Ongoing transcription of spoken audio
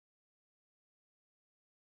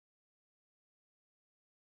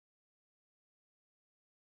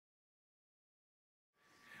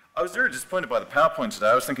I was very disappointed by the PowerPoint today.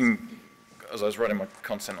 I was thinking, as I was writing my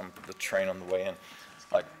content on the train on the way in,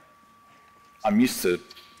 like, I'm used to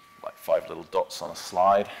like 5 little dots on a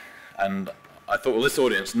slide, and I thought, well, this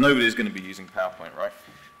audience, nobody's going to be using PowerPoint, right?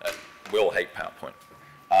 We all hate PowerPoint.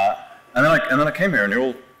 And then I came here, and you're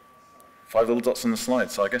all 5 little dots on the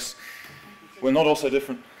slide, so I guess we're not all so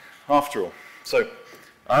different after all. So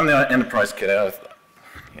I'm the enterprise kid,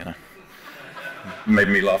 you know, made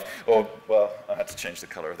me laugh. Or, well, I had to change the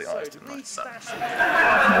color of the eyes, didn't I?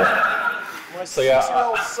 So yeah,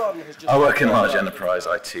 I work in large enterprise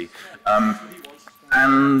IT.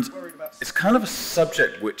 And it's kind of a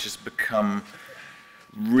subject which has become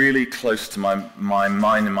really close to my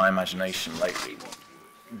mind and my imagination lately,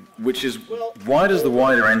 which is, why does the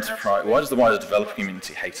wider enterprise, why does the wider developer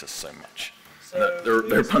community hate us so much? There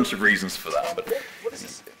are a bunch of reasons for that, but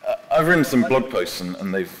I've written some blog posts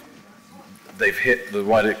and they've hit the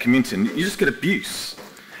wider community, and you just get abuse.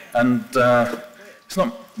 And it's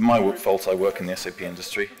not my fault I work in the SAP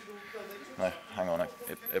industry. No, hang on,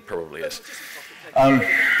 it probably is.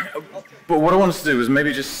 But what I wanted to do was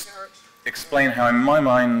maybe just explain how, in my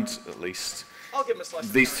mind at least,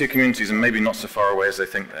 these two communities are maybe not so far away as they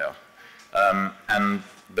think they are. And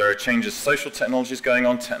there are changes, social technologies going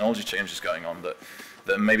on, technology changes going on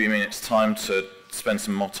that maybe mean it's time to spend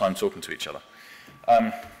some more time talking to each other.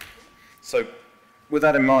 So with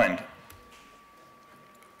that in mind,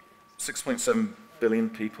 6.7 billion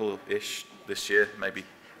people-ish this year, maybe,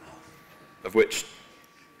 of which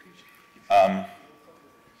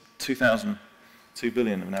 2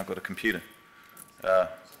 billion have now got a computer, or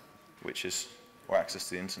access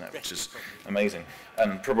to the internet, which is amazing.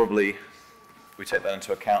 And probably, we take that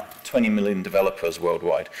into account, 20 million developers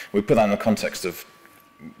worldwide. We put that in the context of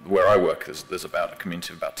where I work. There's about a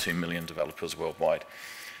community of about 2 million developers worldwide.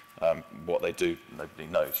 What they do, nobody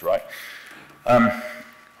knows, right? And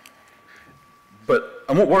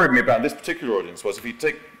what worried me about this particular audience was, if you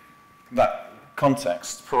take that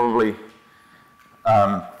context, probably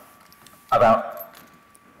about,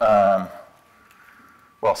 well,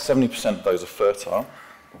 70% of those are fertile,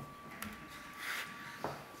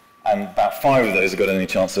 and about 5 of those have got any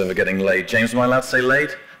chance of ever getting laid. James, am I allowed to say laid?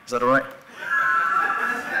 Is that all right?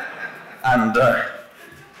 And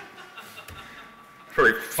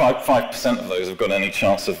probably 5% of those have got any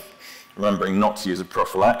chance of remembering not to use a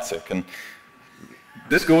prophylactic. And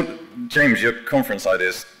this, James, your conference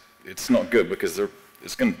ideas, it's not good because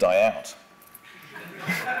it's going to die out.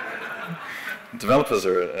 Developers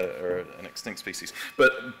are an extinct species.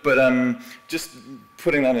 But just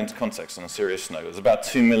putting that into context on a serious note, there's about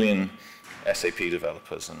 2 million SAP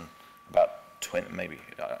developers and about 20, maybe,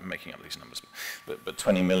 I'm making up these numbers, but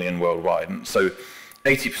 20 million worldwide. And so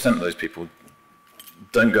 80% of those people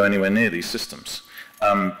don't go anywhere near these systems.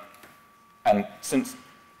 And since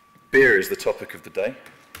beer is the topic of the day,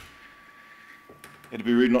 it'd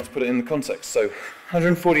be rude not to put it in the context. So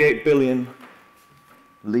 148 billion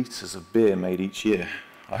litres of beer made each year.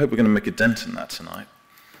 I hope we're going to make a dent in that tonight.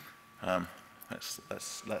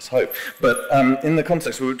 Let's hope. But in the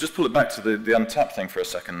context, we'll just pull it back to the untapped thing for a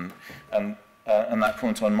second, and that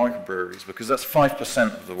point on microbreweries, because that's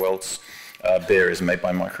 5% of the world's beer is made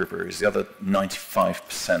by microbreweries. The other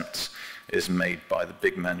 95% is made by the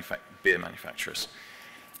big beer manufacturers.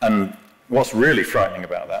 And what's really frightening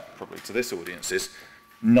about that, probably to this audience, is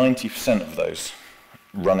 90% of those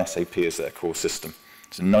run SAP as their core system.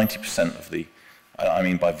 So 90% of the, I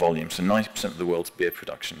mean by volume, so 90% of the world's beer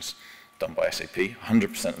production's done by SAP.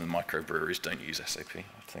 100% of the microbreweries don't use SAP, I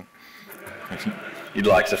think. You'd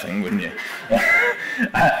like to think, wouldn't you?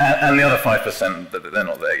 And the other 5%, they're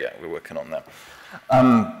not there yet. We're working on that.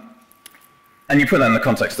 And you put that in the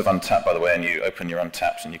context of Untapped, by the way, and you open your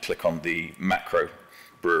Untapped and you click on the macro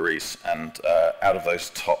breweries, and out of those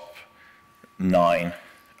top 9,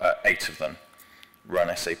 8 of them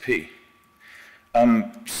run SAP.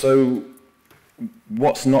 So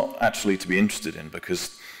what's not actually to be interested in?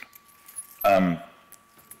 Because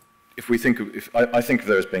if we think of, I think of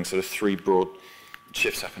there as being sort of 3 broad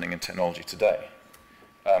shifts happening in technology today.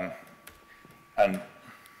 And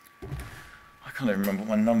I can't even remember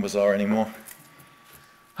what my numbers are anymore.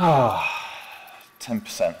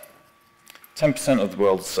 10%. 10% of the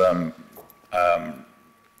world's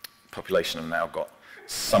population have now got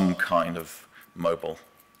some kind of mobile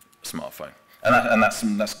smartphone. And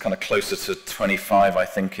that's kind of closer to 25, I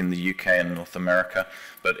think, in the UK and North America.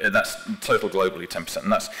 But that's total globally 10%.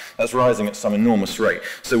 And that's rising at some enormous rate.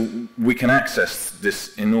 So we can access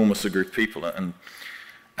this enormous group of people. And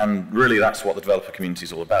really that's what the developer community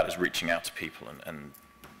is all about, is reaching out to people. And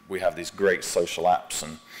we have these great social apps.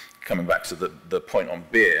 And coming back to the point on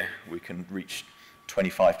beer, we can reach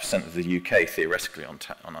 25% of the UK theoretically on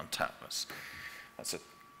Untap. That's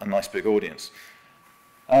a nice big audience.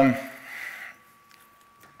 And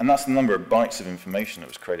that's the number of bytes of information that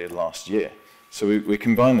was created last year. So we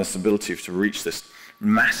combine this ability to reach this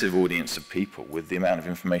massive audience of people with the amount of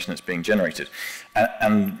information that's being generated.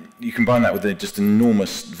 And you combine that with the just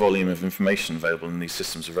enormous volume of information available in these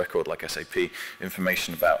systems of record like SAP,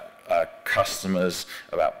 information about customers,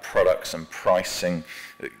 about products and pricing,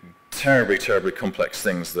 terribly, terribly complex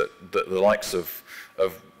things that the likes of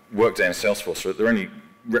Workday and Salesforce, they're only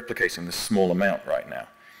replicating this small amount right now.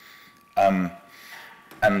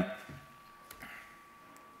 And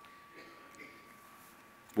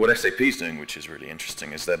what SAP is doing, which is really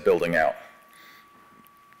interesting, is they're building out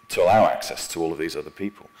to allow access to all of these other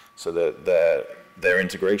people. So their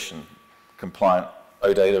integration compliant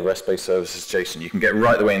OData, REST-based services, JSON, you can get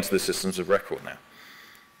right the way into the systems of record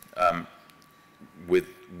now. With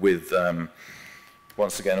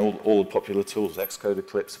once again, all the popular tools, Xcode,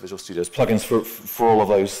 Eclipse, Visual Studio's plugins for all of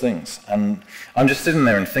those things. And I'm just sitting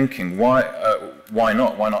there and thinking, why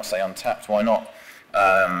not? Why not say Untapped? Why not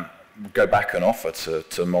go back and offer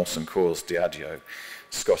to Molson Coors, Diageo,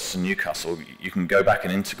 Scotts and Newcastle? You can go back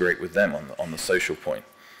and integrate with them on the social point.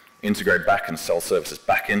 Integrate back and sell services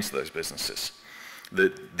back into those businesses.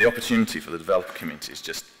 The opportunity for the developer community is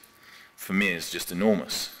just, for me, is just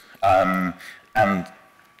enormous. And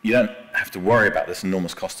you don't have to worry about this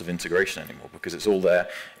enormous cost of integration anymore because it's all there,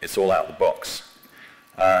 it's all out of the box.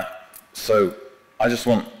 So I just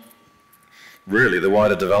want really the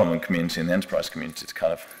wider development community and the enterprise community to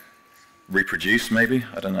kind of reproduce maybe,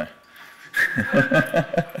 I don't know.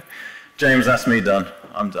 James, that's me done.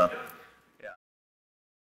 I'm done.